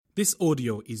This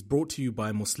audio is brought to you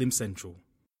by Muslim Central.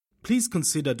 Please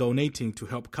consider donating to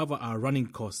help cover our running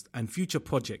costs and future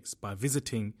projects by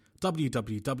visiting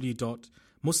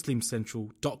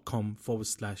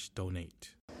www.muslimcentral.com/donate.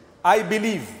 I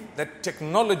believe that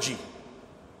technology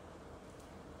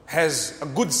has a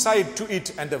good side to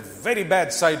it and a very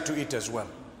bad side to it as well.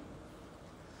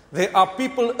 There are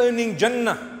people earning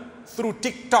Jannah through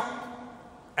TikTok,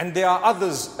 and there are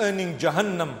others earning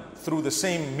Jahannam through the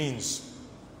same means.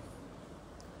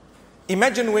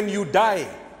 Imagine when you die,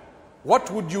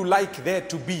 what would you like there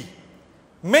to be?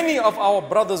 Many of our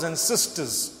brothers and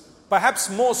sisters, perhaps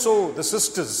more so the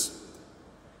sisters,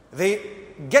 they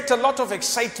get a lot of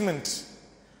excitement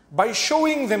by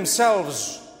showing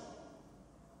themselves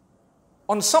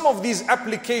on some of these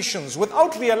applications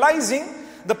without realizing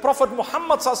the Prophet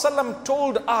Muhammad ﷺ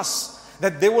told us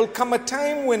that there will come a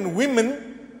time when women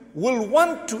will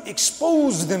want to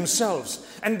expose themselves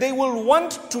and they will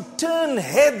want to turn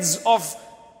heads of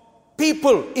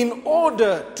people in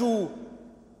order to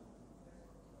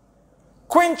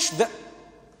quench the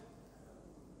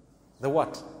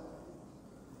what?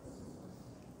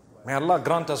 May Allah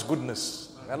grant us goodness.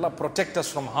 May Allah protect us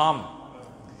from harm.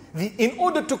 In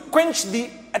order to quench the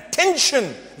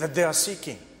attention that they are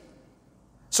seeking.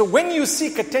 So when you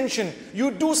seek attention,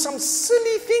 you do some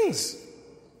silly things.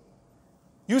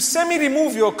 You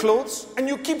semi-remove your clothes and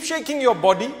you keep shaking your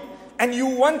body and you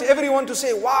want everyone to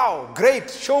say, wow, great,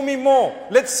 show me more.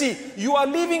 Let's see. You are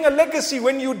leaving a legacy.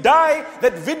 When you die,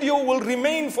 that video will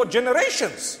remain for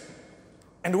generations.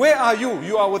 And where are you?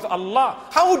 You are with Allah.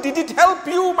 How did it help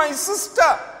you, my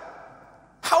sister?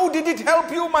 How did it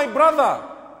help you, my brother?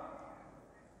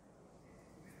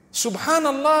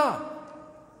 Subhanallah.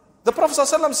 The Prophet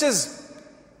ﷺ says,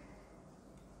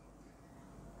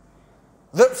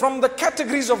 from the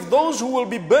categories of those who will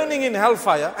be burning in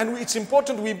hellfire, and it's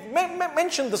important we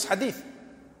mention this hadith.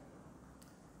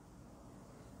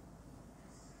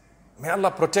 May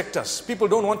Allah protect us. People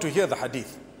don't want to hear the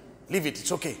hadith. Leave it,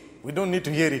 it's okay. We don't need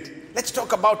to hear it. Let's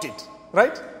talk about it,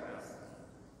 right?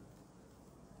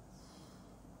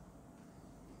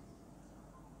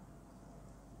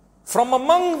 From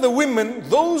among the women,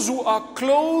 those who are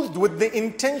clothed with the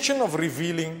intention of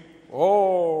revealing.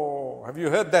 Oh, have you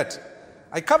heard that?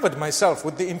 I covered myself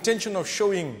with the intention of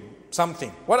showing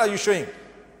something. What are you showing?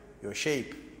 Your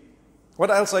shape.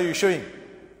 What else are you showing?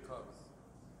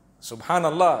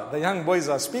 Subhanallah, the young boys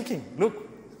are speaking. Look.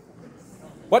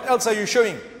 What else are you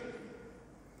showing?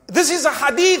 This is a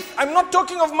hadith. I'm not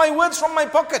talking of my words from my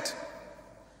pocket.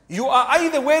 You are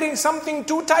either wearing something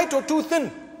too tight or too thin.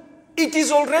 It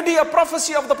is already a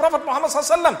prophecy of the Prophet Muhammad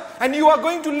ﷺ, and you are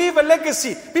going to leave a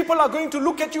legacy. People are going to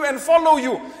look at you and follow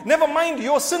you. Never mind,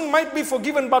 your sin might be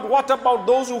forgiven, but what about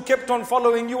those who kept on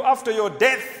following you after your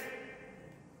death?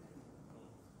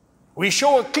 We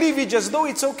show a cleavage as though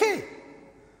it's okay.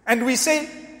 And we say,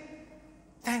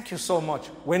 thank you so much.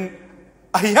 When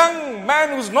a young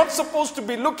man who's not supposed to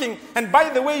be looking, and by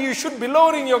the way, you should be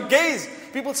lowering your gaze,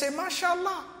 people say,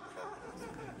 MashaAllah.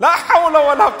 La hawla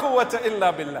wa la quwwata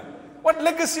illa billah. What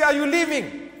legacy are you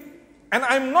leaving? And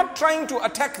I'm not trying to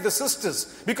attack the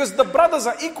sisters, because the brothers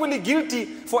are equally guilty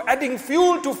for adding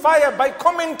fuel to fire by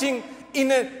commenting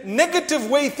in a negative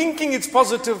way, thinking it's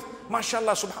positive.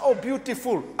 MashaAllah, oh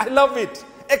beautiful, I love it,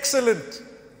 excellent,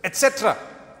 etc.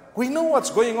 We know what's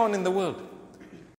going on in the world.